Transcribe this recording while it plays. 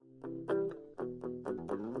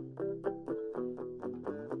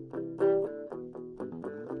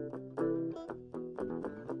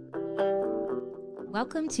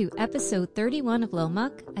Welcome to episode 31 of Lil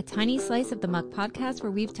Muck, a tiny slice of the Muck podcast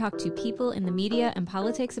where we've talked to people in the media and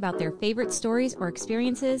politics about their favorite stories or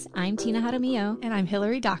experiences. I'm Tina Jaramillo. And I'm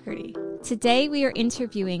Hillary Doherty. Today we are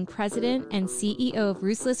interviewing President and CEO of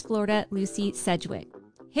Ruthless Florida, Lucy Sedgwick.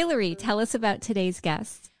 Hillary, tell us about today's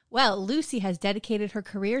guest. Well, Lucy has dedicated her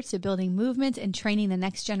career to building movement and training the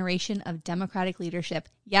next generation of Democratic leadership.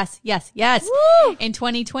 Yes, yes, yes. Woo! In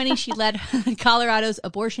 2020, she led Colorado's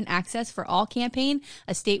Abortion Access for All campaign,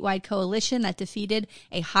 a statewide coalition that defeated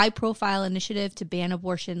a high-profile initiative to ban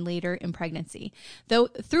abortion later in pregnancy. Though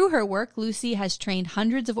through her work, Lucy has trained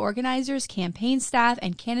hundreds of organizers, campaign staff,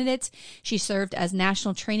 and candidates. She served as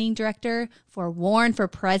National Training Director for Warren for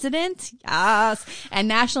President, yes, and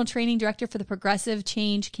National Training Director for the Progressive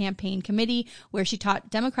Change Campaign Committee, where she taught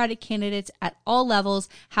Democratic candidates at all levels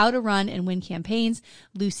how to run and win campaigns.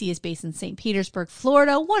 Lucy is based in St. Petersburg,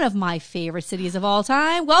 Florida, one of my favorite cities of all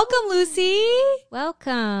time. Welcome, Lucy.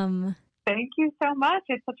 Welcome. Thank you so much.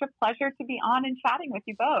 It's such a pleasure to be on and chatting with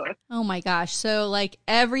you both. Oh my gosh. So like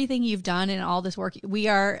everything you've done and all this work, we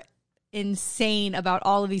are insane about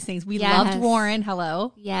all of these things. We loved Warren.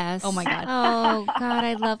 Hello. Yes. Oh my God. Oh God,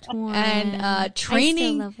 I loved Warren. And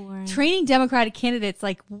training, I still love Warren. training Democratic candidates.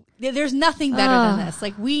 Like there's nothing better than this.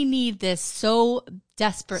 Like we need this so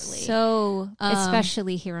desperately. So,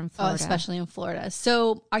 especially here in Florida. Especially in Florida.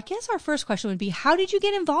 So I guess our first question would be, how did you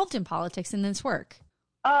get involved in politics in this work?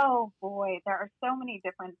 Oh boy, there are so many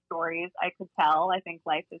different stories I could tell. I think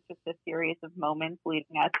life is just a series of moments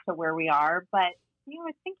leading us to where we are. But I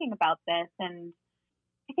was thinking about this, and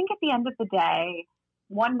I think at the end of the day,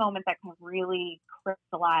 one moment that kind of really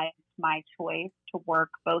crystallized my choice to work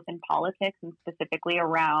both in politics and specifically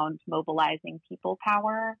around mobilizing people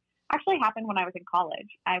power actually happened when I was in college.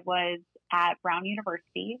 I was at Brown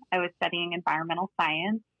University. I was studying environmental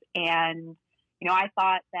science, and I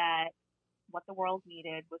thought that what the world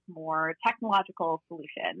needed was more technological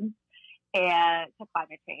solutions and to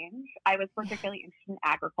climate change. I was particularly interested in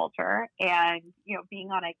agriculture, and being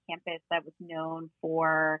on a campus that was known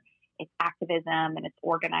for its activism and its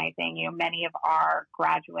organizing. Many of our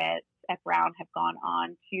graduates at Brown have gone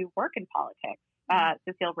on to work in politics.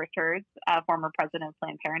 Cecile Richards, former president of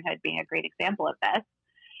Planned Parenthood, being a great example of this.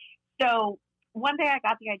 So one day I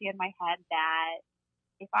got the idea in my head that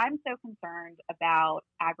if I'm so concerned about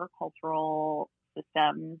agricultural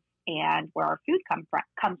systems and where our food comes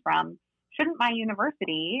from, shouldn't my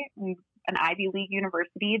university, an Ivy League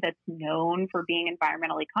university that's known for being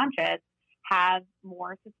environmentally conscious, have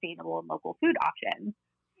more sustainable and local food options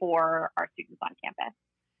for our students on campus?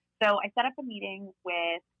 So I set up a meeting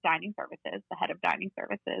with Dining Services, the head of Dining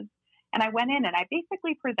Services, and I went in and I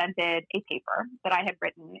basically presented a paper that I had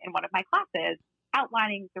written in one of my classes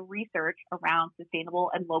outlining the research around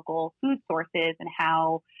sustainable and local food sources and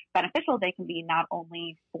how beneficial they can be not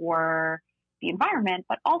only for the environment,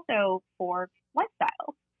 but also for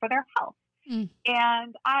lifestyles, for their health.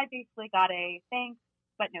 And I basically got a thanks,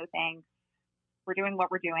 but no thanks. We're doing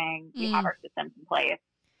what we're doing. We have our systems in place.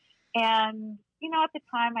 And, at the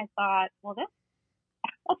time I thought, well,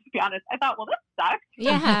 I'll just be honest, I thought, well, this sucks.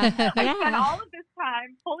 Yeah. I spent all of this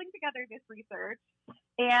time pulling together this research.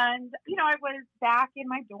 And, I was back in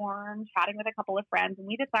my dorm chatting with a couple of friends, and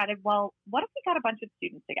we decided, well, what if we got a bunch of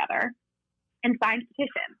students together and signed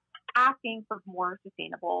petitions asking for more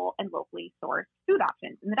sustainable and locally sourced food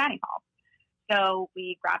options in the dining hall? So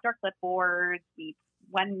we grabbed our clipboards, we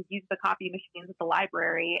went and used the copy machines at the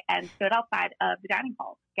library and stood outside of the dining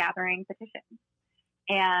hall gathering petitions.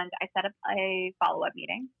 And I set up a follow-up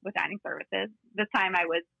meeting with Dining Services. This time I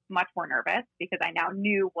was much more nervous because I now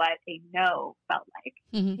knew what a no felt like.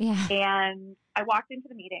 Mm-hmm. Yeah. And I walked into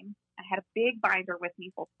the meeting. I had a big binder with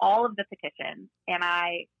me full of all of the petitions, and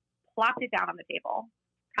I plopped it down on the table,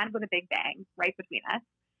 kind of with a big bang right between us.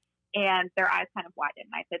 And their eyes kind of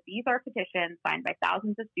widened. And I said, these are petitions signed by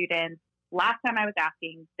thousands of students. Last time I was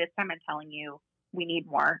asking, this time I'm telling you, we need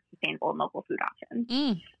more sustainable and local food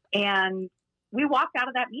options. And we walked out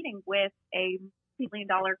of that meeting with a $1 million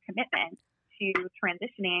commitment to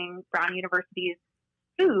transitioning Brown University's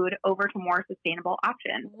food over to more sustainable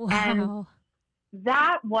options. Wow. And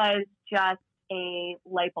that was just a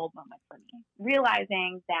light bulb moment for me,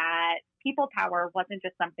 realizing that people power wasn't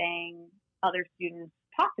just something other students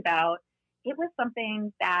talked about. It was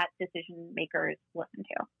something that decision makers listened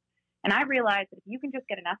to. And I realized that if you can just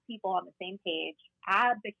get enough people on the same page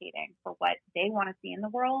advocating for what they want to see in the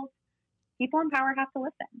world, people in power have to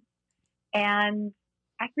listen. And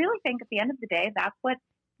I really think at the end of the day, that's what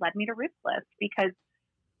led me to Ruthless, because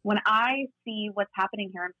when I see what's happening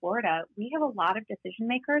here in Florida, we have a lot of decision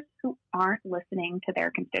makers who aren't listening to their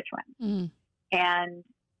constituents. And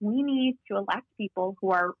we need to elect people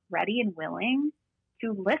who are ready and willing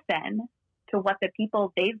to listen to what the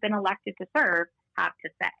people they've been elected to serve have to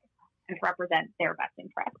say and to represent their best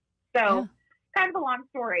interests. So kind of a long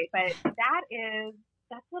story, but that's a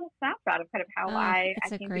little snapshot of kind of how I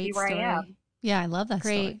came to be where I am. Yeah, I love that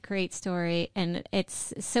story. Great story. And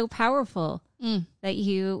it's so powerful that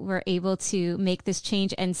you were able to make this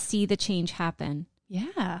change and see the change happen.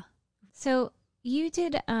 Yeah. So you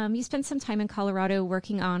did, you spent some time in Colorado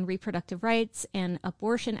working on reproductive rights and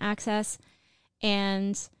abortion access.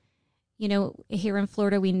 And, you know, here in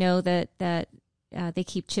Florida, we know that they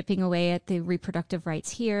keep chipping away at the reproductive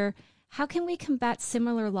rights here. How can we combat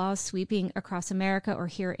similar laws sweeping across America or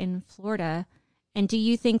here in Florida? And do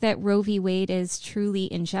you think that Roe v. Wade is truly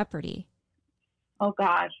in jeopardy? Oh,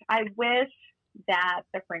 gosh. I wish that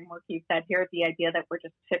the framework you said here, the idea that we're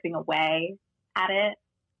just chipping away at it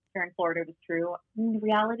here in Florida was true. The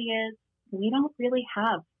reality is we don't really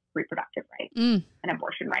have reproductive rights and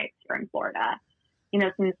abortion rights here in Florida. You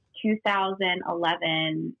know, since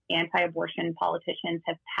 2011, anti-abortion politicians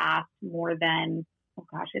have passed more than,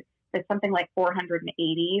 it's something like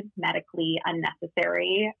 480 medically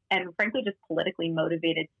unnecessary and frankly just politically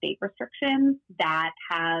motivated state restrictions that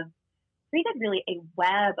have created really a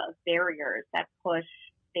web of barriers that push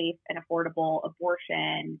safe and affordable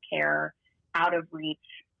abortion care out of reach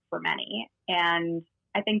for many. And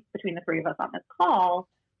I think between the three of us on this call,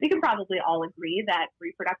 we can probably all agree that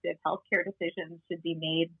reproductive health care decisions should be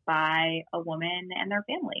made by a woman and their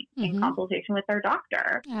family in consultation with their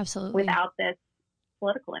doctor. Absolutely. Without this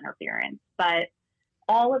political interference. But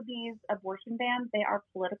all of these abortion bans, they are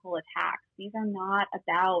political attacks. These are not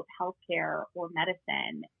about healthcare or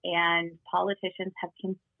medicine. And politicians have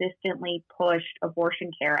consistently pushed abortion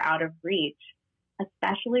care out of reach,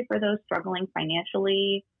 especially for those struggling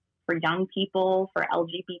financially, for young people, for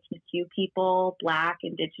LGBTQ people, Black,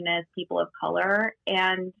 Indigenous, people of color.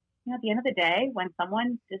 And you know, at the end of the day, when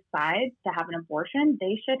someone decides to have an abortion,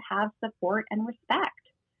 they should have support and respect.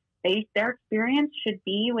 Their experience should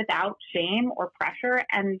be without shame or pressure.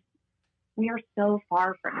 And we are so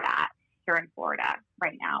far from that here in Florida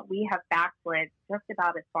right now. We have backslid just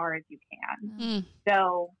about as far as you can.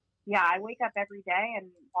 So, yeah, I wake up every day and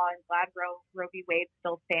while I'm glad Roe v. Wade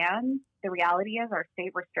still stands, the reality is our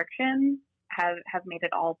state restrictions have made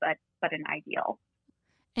it all but an ideal.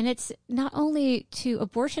 And it's not only to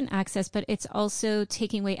abortion access, but it's also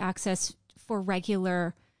taking away access for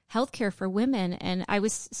regular healthcare for women. And I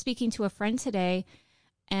was speaking to a friend today,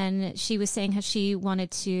 and she was saying how she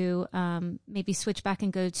wanted to maybe switch back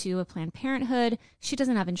and go to a Planned Parenthood. She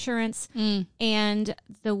doesn't have insurance, and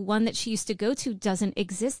the one that she used to go to doesn't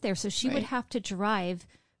exist there. So she would have to drive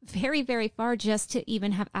very, very far just to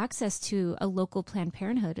even have access to a local Planned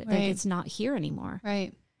Parenthood. Like, it's not here anymore.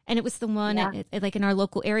 Right. And it was the one like in our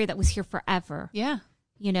local area that was here forever. Yeah.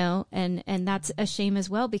 You know, and that's a shame as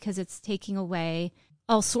well, because it's taking away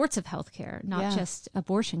all sorts of health care, not just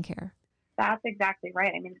abortion care. That's exactly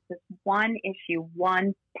right. I mean, it's this one issue,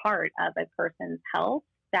 one part of a person's health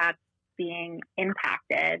that's being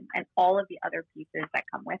impacted and all of the other pieces that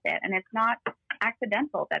come with it. And it's not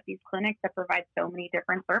accidental that these clinics that provide so many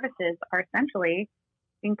different services are essentially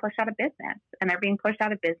being pushed out of business. And they're being pushed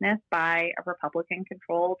out of business by a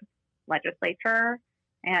Republican-controlled legislature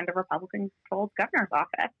and a Republican-controlled governor's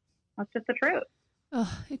office. That's just the truth.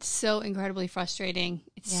 Oh, it's so incredibly frustrating.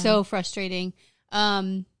 It's so frustrating.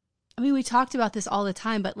 I mean, we talked about this all the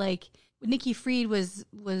time, but like Nikki Fried was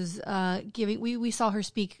giving, we saw her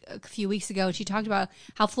speak a few weeks ago, and she talked about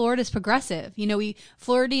how Florida's progressive. You know,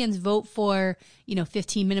 Floridians vote for,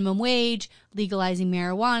 15 minimum wage, legalizing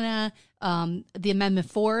marijuana, the Amendment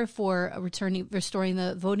 4 for restoring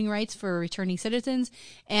the voting rights for returning citizens,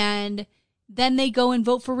 and then they go and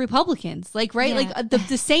vote for Republicans, like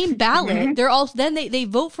the same ballot. They're all they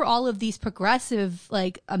vote for all of these progressive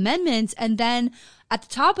amendments, and then at the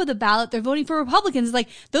top of the ballot they're voting for Republicans. Like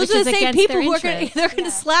those are the same people who are going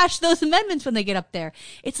to slash those amendments when they get up there.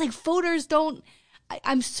 It's like voters don't.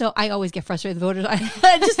 I always get frustrated with voters.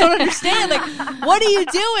 I just don't understand. Like, what are you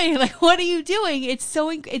doing? What are you doing? It's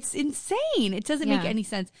insane. It doesn't make any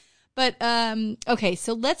sense. But, okay,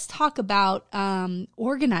 so let's talk about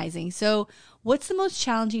organizing. So what's the most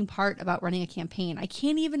challenging part about running a campaign? I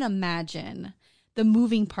can't even imagine the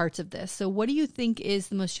moving parts of this. So what do you think is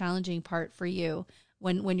the most challenging part for you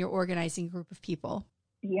when you're organizing a group of people?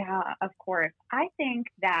 Yeah, of course. I think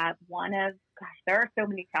that there are so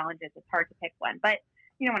many challenges. It's hard to pick one. But,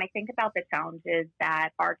 when I think about the challenges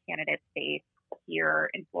that our candidates face here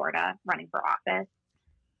in Florida running for office,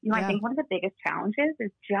 I think one of the biggest challenges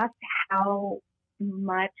is just how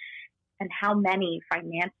much and how many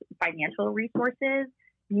financial resources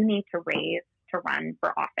you need to raise to run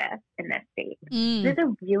for office in this state. This is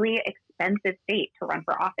a really expensive state to run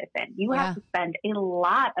for office in. You have to spend a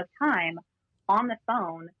lot of time on the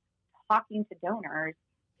phone talking to donors,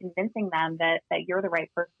 convincing them that you're the right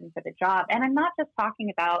person for the job. And I'm not just talking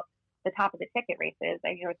about the top of the ticket races.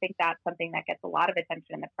 I think that's something that gets a lot of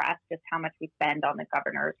attention in the press, just how much we spend on the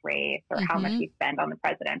governor's race or how much we spend on the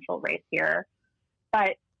presidential race here.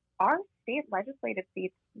 But our state legislative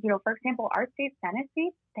seats, for example, our state Senate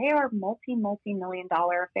seats, they are multi-million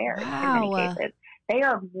dollar affairs in many cases. They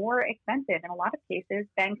are more expensive in a lot of cases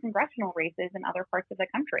than congressional races in other parts of the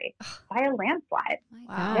country by a landslide.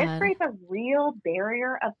 This creates a real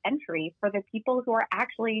barrier of entry for the people who are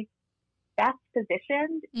actually best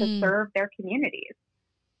positioned to serve their communities.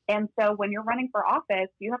 And so when you're running for office,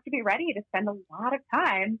 you have to be ready to spend a lot of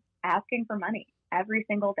time asking for money every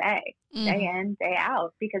single day, day in, day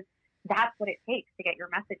out, because that's what it takes to get your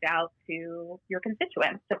message out to your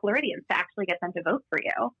constituents, to Floridians, to actually get them to vote for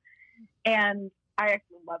you. And I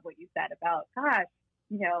actually love what you said about, gosh,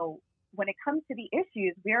 when it comes to the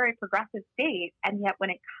issues, we're a progressive state, and yet when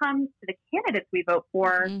it comes to the candidates we vote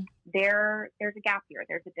for, there's a gap here.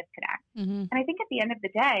 There's a disconnect. And I think at the end of the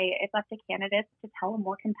day, it's up to candidates to tell a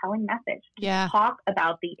more compelling message, to talk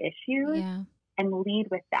about the issues and lead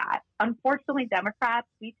with that. Unfortunately, Democrats,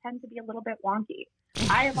 we tend to be a little bit wonky.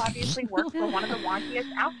 I have obviously worked for one of the wonkiest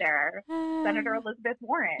out there, Senator Elizabeth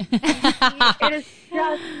Warren. It is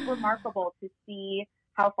just remarkable to see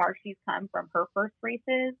how far she's come from her first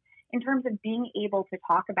races in terms of being able to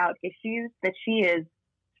talk about issues that she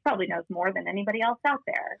probably knows more than anybody else out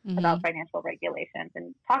there about financial regulations,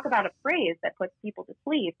 and talk about a phrase that puts people to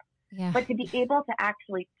sleep, but to be able to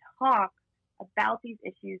actually talk about these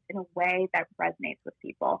issues in a way that resonates with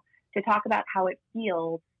people, to talk about how it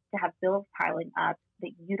feels to have bills piling up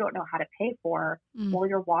that you don't know how to pay for while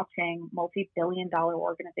you're watching multi-billion-dollar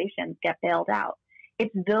organizations get bailed out.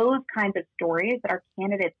 It's those kinds of stories that our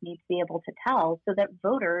candidates need to be able to tell so that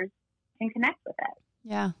voters can connect with it.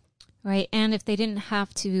 Yeah. Right. And if they didn't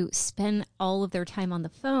have to spend all of their time on the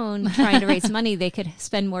phone trying to raise money, they could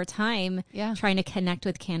spend more time trying to connect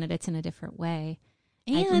with candidates in a different way.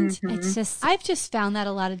 And I've just found that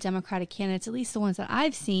a lot of Democratic candidates, at least the ones that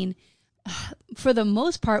I've seen, for the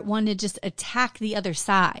most part, want to just attack the other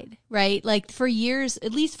side, right? Like for years,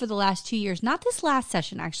 at least for the last 2 years, not this last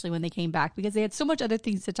session, actually, when they came back, because they had so many other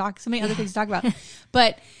things to talk about,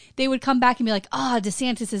 but they would come back and be like, oh,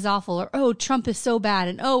 DeSantis is awful, or, oh, Trump is so bad.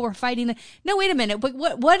 And, oh, we're fighting. No, wait a minute. But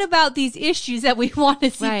what about these issues that we want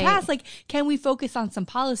to see passed? Like, can we focus on some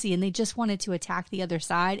policy? And they just wanted to attack the other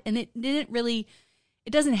side. And it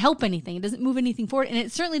doesn't help anything. It doesn't move anything forward. And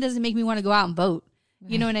it certainly doesn't make me want to go out and vote.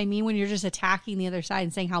 You know what I mean? When you're just attacking the other side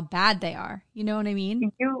and saying how bad they are. You know what I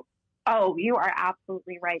mean? You are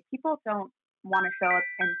absolutely right. People don't want to show up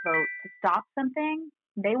and vote to stop something.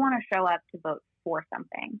 They want to show up to vote for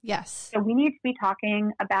something. Yes. So we need to be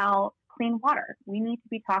talking about clean water. We need to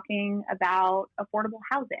be talking about affordable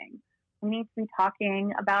housing. We need to be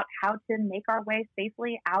talking about how to make our way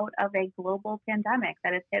safely out of a global pandemic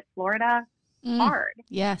that has hit Florida hard.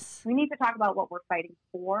 Yes. We need to talk about what we're fighting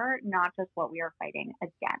for, not just what we are fighting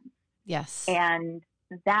against. Yes. And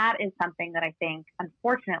that is something that I think,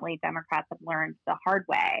 unfortunately, Democrats have learned the hard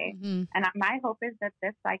way. And my hope is that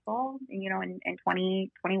this cycle, in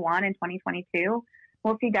 2021 and 2022,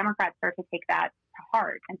 we'll see Democrats start to take that to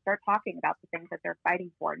heart and start talking about the things that they're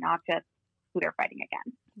fighting for, not just who they're fighting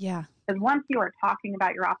against. Yeah. Because once you are talking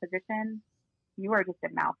about your opposition, you are just a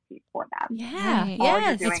mouthpiece for them. Yeah. All Yes.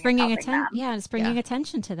 you're doing It's bringing is helping them. it's bringing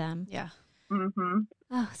attention to them. Yeah.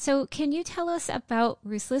 Oh, so can you tell us about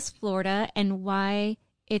Ruthless Florida and why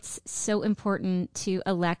it's so important to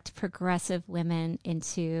elect progressive women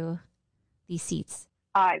into these seats?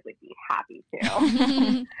 I would be happy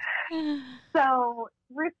to. So,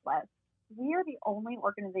 Ruthless, we are the only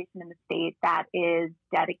organization in the state that is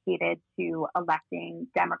dedicated to electing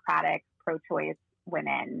Democratic pro-choice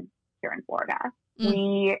women here in Florida.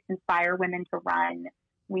 We inspire women to run.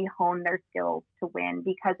 We hone their skills to win,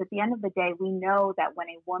 because at the end of the day, we know that when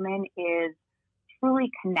a woman is truly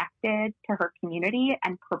connected to her community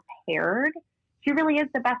and prepared, she really is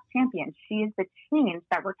the best champion. She is the change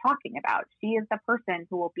that we're talking about. She is the person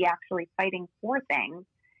who will be actually fighting for things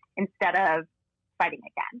instead of fighting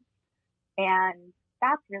against. And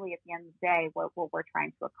that's really, at the end of the day, what we're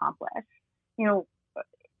trying to accomplish.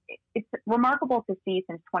 It's remarkable to see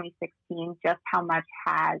since 2016 just how much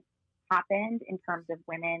has happened in terms of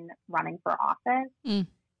women running for office.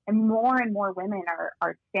 And more women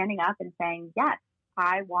are standing up and saying, yes,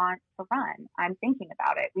 I want to run. I'm thinking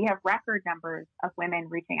about it. We have record numbers of women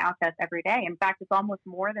reaching out to us every day. In fact, it's almost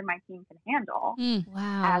more than my team can handle.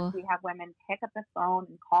 Wow. As we have women pick up the phone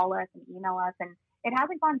and call us and email us, and it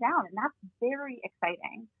hasn't gone down, and that's very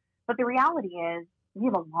exciting. But the reality is we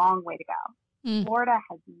have a long way to go. Florida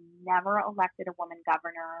has never elected a woman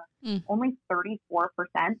governor. Only 34%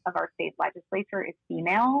 of our state legislature is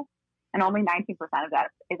female, and only 19% of that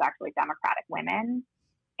is actually Democratic women.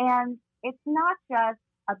 And it's not just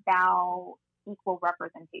about equal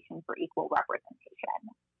representation for equal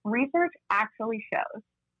representation. Research actually shows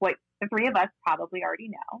what the three of us probably already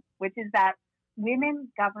know, which is that women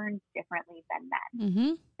govern differently than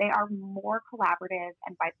men. They are more collaborative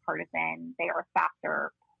and bipartisan. They are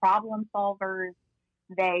faster problem solvers.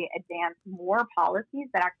 They advance more policies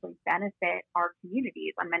that actually benefit our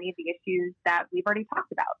communities on many of the issues that we've already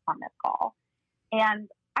talked about on this call. And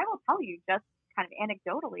I will tell you, just kind of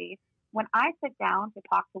anecdotally, when I sit down to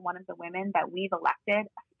talk to one of the women that we've elected,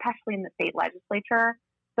 especially in the state legislature,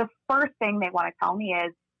 the first thing they want to tell me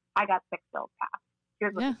is, I got 6 bills passed.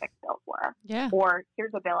 Here's what the 6 bills were. Or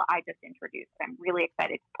here's a bill I just introduced that I'm really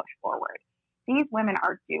excited to push forward. These women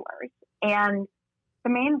are doers. And the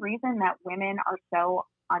main reason that women are so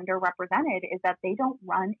underrepresented is that they don't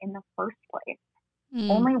run in the first place.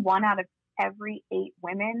 Only 1 out of every 8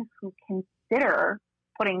 women who consider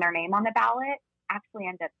putting their name on the ballot actually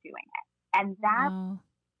end up doing it. And that's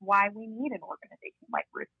why we need an organization like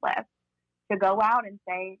Ruthless to go out and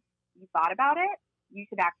say, you thought about it, you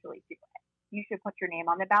should actually do it. You should put your name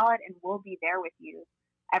on the ballot, and we'll be there with you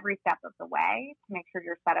every step of the way to make sure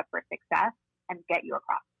you're set up for success and get you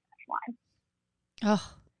across the finish line.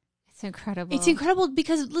 Oh, it's incredible. It's incredible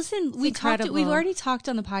because, listen, we've already talked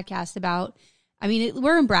on the podcast about,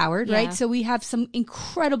 we're in Broward, right? So we have some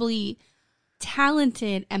incredibly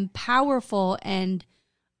talented and powerful and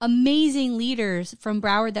amazing leaders from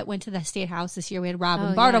Broward that went to the State House this year. We had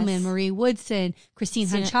Robin Bartleman, Marie Woodson, Christine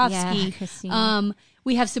Hunchovsky.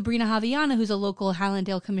 We have Sabrina Javiana, who's a local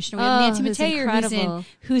Hallandale commissioner. We have Nancy Mateer,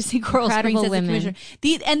 who's in Coral Springs as a commissioner.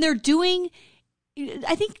 And they're doing,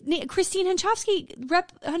 I think Christine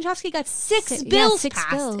Hunchovsky got 6 bills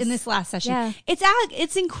passed in this last session.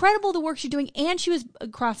 It's incredible the work she's doing, and she was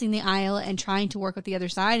crossing the aisle and trying to work with the other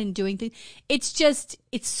side and doing things.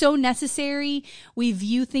 It's so necessary. We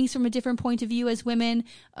view things from a different point of view as women.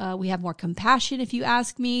 We have more compassion, if you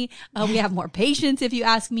ask me. We have more patience, if you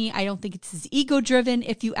ask me. I don't think it's as ego-driven,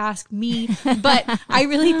 if you ask me. But I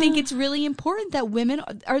really think it's really important that women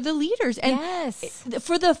are the leaders. And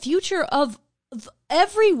for the future of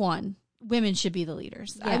everyone, women should be the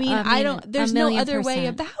leaders. There's no other way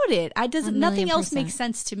about it. Nothing else makes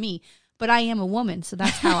sense to me, but I am a woman, so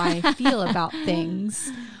that's how I feel about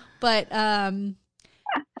things. But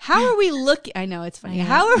how are we looking? I know it's funny.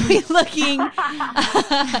 How are we looking?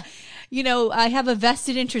 I have a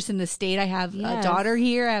vested interest in the state. I have a daughter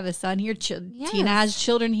here. I have a son here. Tina has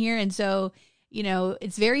children here. And so,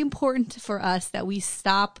 it's very important for us that we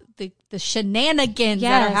stop the shenanigans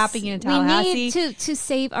that are happening in Tallahassee. We need to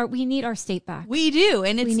save we need our state back. We do.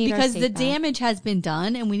 And it's because the damage has been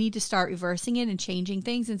done, and we need to start reversing it and changing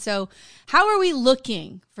things. And so how are we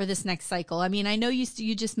looking for this next cycle? I know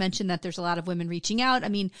you just mentioned that there's a lot of women reaching out.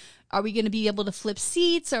 Are we going to be able to flip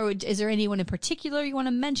seats, or is there anyone in particular you want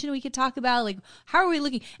to mention we could talk about? Like, how are we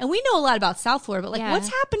looking? And we know a lot about South Florida, but what's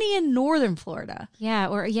happening in Northern Florida?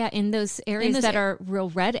 In those areas that are real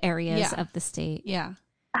red areas of the state. Yeah.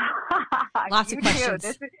 Lots of questions.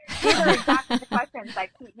 These are exactly the questions that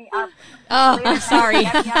keep me up. I'm sorry.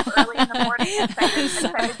 Get me up early in the morning and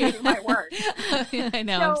to do my work. I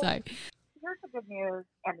know, I'm sorry. Here's the good news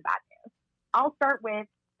and the bad news. I'll start with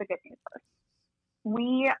the good news first.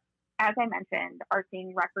 We, as I mentioned, are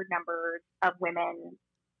seeing record numbers of women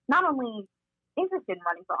not only interested in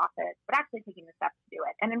running for office, but actually taking the steps to do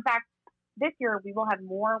it. And in fact, this year we will have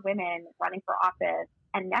more women running for office,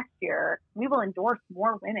 and next year we will endorse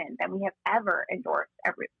more women than we have ever endorsed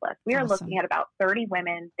at Ruthless. We are looking at about 30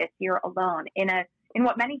 women this year alone in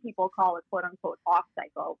what many people call a quote unquote off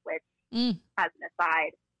cycle, which as an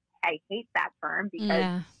aside, I hate that term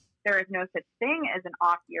because there is no such thing as an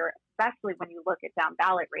off year, especially when you look at down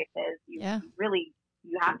ballot races. You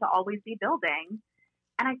have to always be building.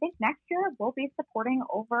 And I think next year we'll be supporting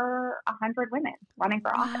over 100 women running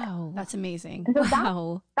for office. Wow, that's amazing. And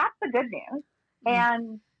so that's the good news.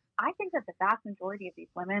 And I think that the vast majority of these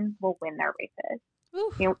women will win their races.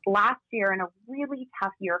 Last year, in a really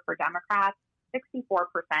tough year for Democrats, 64%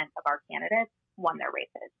 of our candidates won their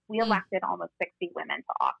races. We elected almost 60 women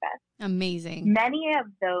to office. Amazing. Many of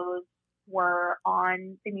those were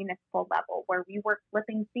on the municipal level, where we were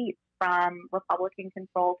flipping seats from Republican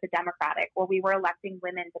control to Democratic, where we were electing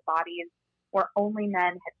women to bodies where only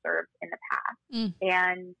men had served in the past.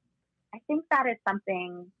 And I think that is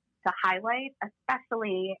something to highlight,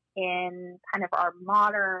 especially in kind of our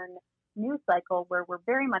modern news cycle, where we're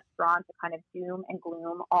very much drawn to kind of doom and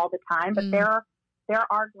gloom all the time. But there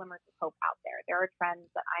are glimmers of hope out there. There are trends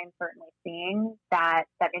that I'm certainly seeing that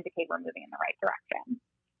indicate we're moving in the right direction.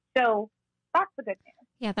 So that's the good news.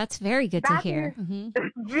 Yeah, that's very good to hear.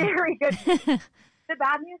 Very good news. The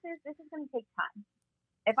bad news is this is going to take time.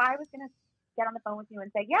 If I was going to get on the phone with you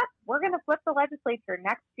and say, yep, we're going to flip the legislature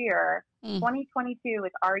next year, 2022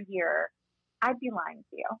 is our year, I'd be lying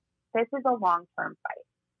to you. This is a long-term fight.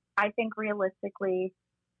 I think realistically,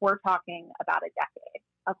 we're talking about a decade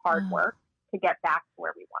of hard work to get back to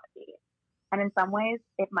where we want to be. And in some ways,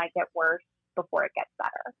 it might get worse before it gets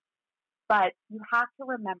better. But you have to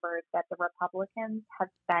remember that the Republicans have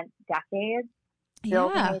spent decades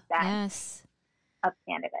building a bench of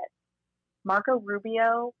candidates. Marco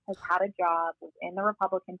Rubio has had a job within the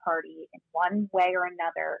Republican Party in one way or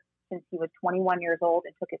another since he was 21 years old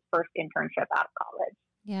and took his first internship out of college.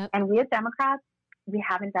 Yep. And we as Democrats, we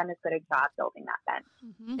haven't done as good a job building that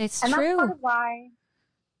bench. It's and true.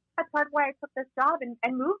 That's part of why I took this job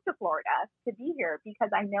and moved to Florida to be here, because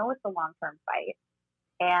I know it's a long-term fight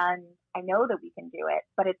and I know that we can do it,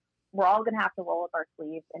 but we're all going to have to roll up our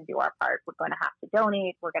sleeves and do our part. We're going to have to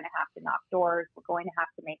donate. We're going to have to knock doors. We're going to have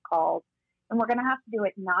to make calls. And we're going to have to do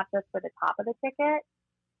it not just for the top of the ticket,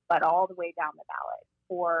 but all the way down the ballot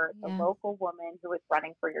for the local woman who is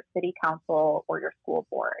running for your city council or your school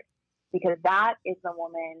board, because that is the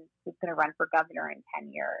woman who's going to run for governor in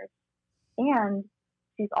 10 years. And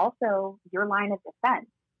she's also your line of defense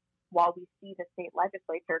while we see the state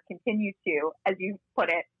legislature continue to, as you put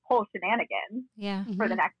it, pull shenanigans for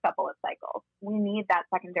the next couple of cycles. We need that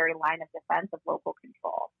secondary line of defense of local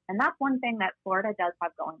control. And that's one thing that Florida does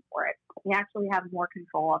have going for it. We actually have more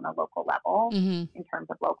control on the local level in terms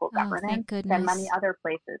of local governance than many other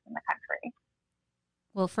places in the country.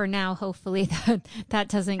 Well, for now, hopefully that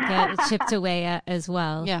doesn't get chipped away as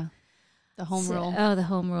well. Yeah. The home rule. Oh, the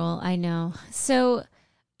home rule. I know. So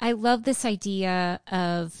I love this idea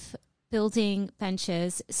of building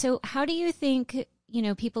benches. So how do you think,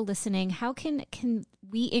 people listening, how can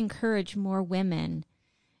we encourage more women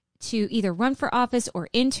to either run for office or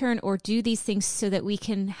intern or do these things so that we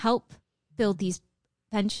can help build these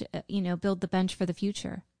build the bench for the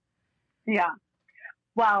future? Yeah.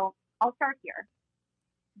 Well, I'll start here.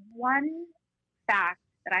 One fact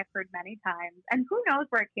that I've heard many times, and who knows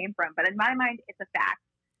where it came from, but in my mind, it's a fact.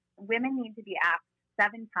 Women need to be asked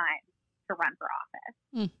 7 times to run for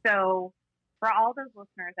office. So for all those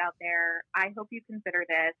listeners out there, I hope you consider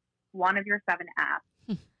this one of your 7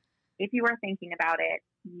 asks. If you are thinking about it,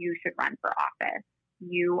 you should run for office.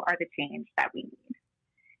 You are the change that we need.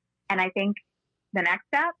 And I think the next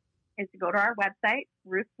step is to go to our website,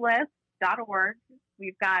 ruthless.org.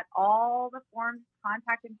 We've got all the forms,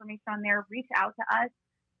 contact information on there. Reach out to us.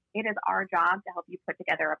 It is our job to help you put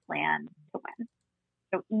together a plan to win.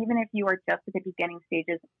 So even if you are just at the beginning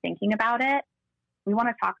stages of thinking about it, we want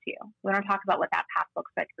to talk to you. We want to talk about what that path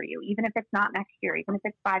looks like for you, even if it's not next year, even if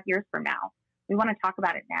it's 5 years from now. We want to talk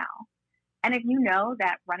about it now. And if you know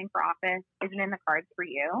that running for office isn't in the cards for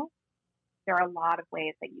you, there are a lot of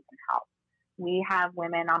ways that you can help. We have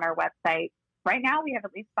women on our website. Right now, we have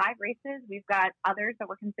at least 5 races. We've got others that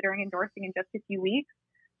we're considering endorsing in just a few weeks.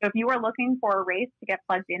 So if you are looking for a race to get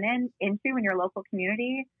plugged into in your local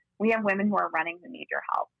community, we have women who are running who need your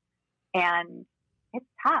help. And it's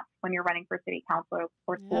tough when you're running for city council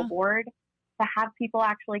or school board to have people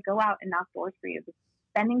actually go out and knock doors for you.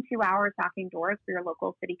 Spending 2 hours knocking doors for your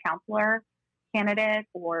local city councilor candidate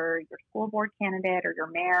or your school board candidate or your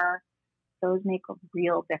mayor, those make a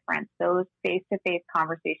real difference. Those face-to-face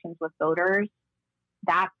conversations with voters,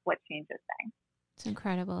 that's what changes things. It's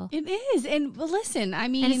incredible. It is. And listen, I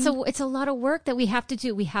mean, and it's a lot of work that we have to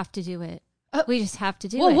do. We have to do it. We just have to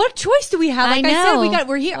do it. Well, what choice do we have? Like I said,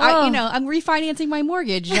 we're here. Oh. I'm refinancing my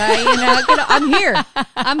mortgage. I'm here.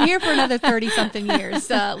 I'm here for another 30-something years.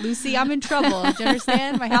 Lucy, I'm in trouble. Do you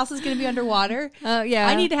understand? My house is going to be underwater. Yeah.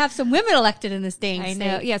 I need to have some women elected in this dang I state.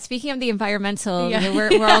 know. Yeah. Speaking of the environmental,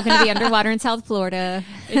 we're all going to be underwater in South Florida.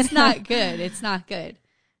 It's not good. It's not good.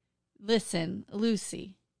 Listen,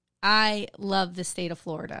 Lucy, I love the state of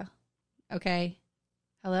Florida. Okay.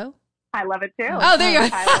 Hello? I love it too. Oh, there you are.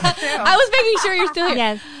 I love it too. I was making sure you're still here.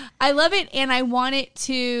 Yes. I love it, and I want it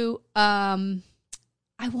to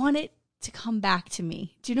to come back to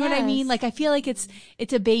me. Do you know what I Yes. mean? Like, I feel like it's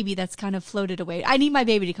a baby that's kind of floated away. I need my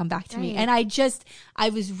baby to come back to me. Right. And I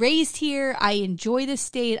was raised here. I enjoy this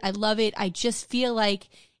state. I love it. I just feel like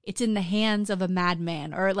it's in the hands of a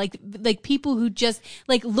madman, or like people who just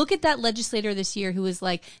like, look at that legislator this year who was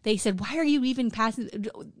like, they said, why are you even passing?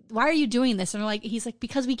 Why are you doing this? And he's like,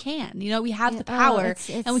 because we can, you know, we have the power it's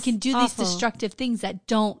and we can do awful. these destructive things that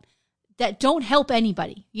don't help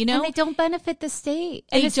anybody, you know? And they don't benefit the state.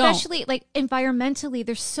 They And especially like environmentally,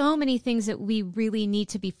 there's so many things that we really need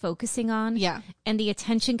to be focusing on. Yeah. And the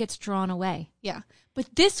attention gets drawn away. Yeah. But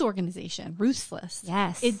this organization, Ruthless,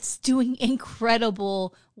 Yes. it's doing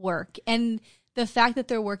incredible work. And the fact that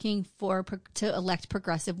they're working to elect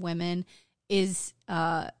progressive women is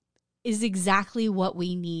exactly what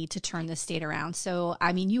we need to turn the state around. So,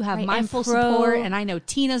 I mean, you have Right, my and full support, and I know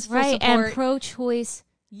Tina's full right. support. And pro-choice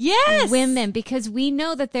Yes. women, because we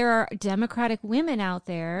know that there are Democratic women out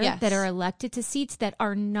there Yes. that are elected to seats that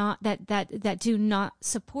are not that do not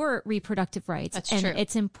support reproductive rights. That's and true.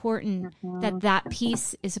 it's important that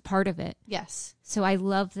piece is a part of it. Yes. So I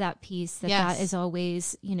love that piece that Yes. that is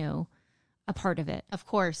always, you know, a part of it. Of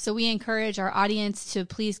course. So we encourage our audience to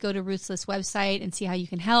please go to Ruthless website and see how you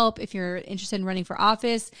can help. If you're interested in running for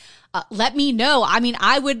office, let me know. I mean,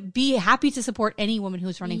 I would be happy to support any woman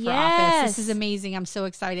who's running for office. Yes. This is amazing. I'm so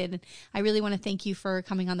excited. And I really want to thank you for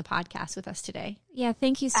coming on the podcast with us today. Yeah,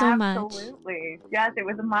 thank you so much. Absolutely. Yes, it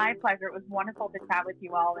was my pleasure. It was wonderful to chat with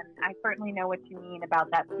you all. And I certainly know what you mean about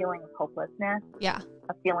that feeling of hopelessness, Yeah.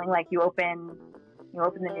 of feeling like you open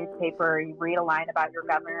the newspaper, you read a line about your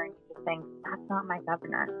governor, and you just think, that's not my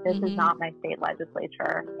governor. This is not my state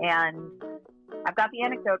legislature. And I've got the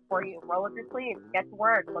anecdote for you. Roll up your sleeves, get to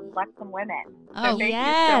work, let's elect some women. Oh, thank yes.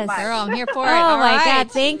 you so much. Girl, I'm here for it. Oh All my right.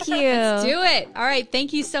 God, thank you. Let's do it. All right.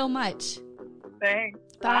 Thank you so much. Thanks.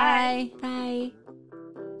 Bye. Bye.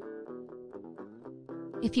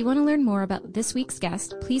 If you want to learn more about this week's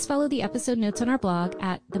guest, please follow the episode notes on our blog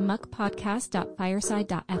at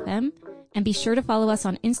themuckpodcast.fireside.fm, and be sure to follow us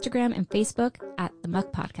on Instagram and Facebook at The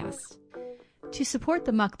Muck Podcast. To support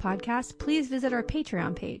the Muck Podcast, please visit our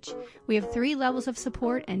Patreon page. We have 3 levels of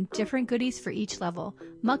support and different goodies for each level: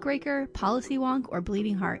 Muckraker, Policy Wonk, or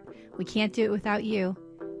Bleeding Heart. We can't do it without you.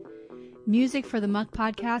 Music for the Muck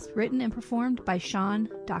Podcast written and performed by Sean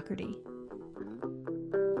Doherty.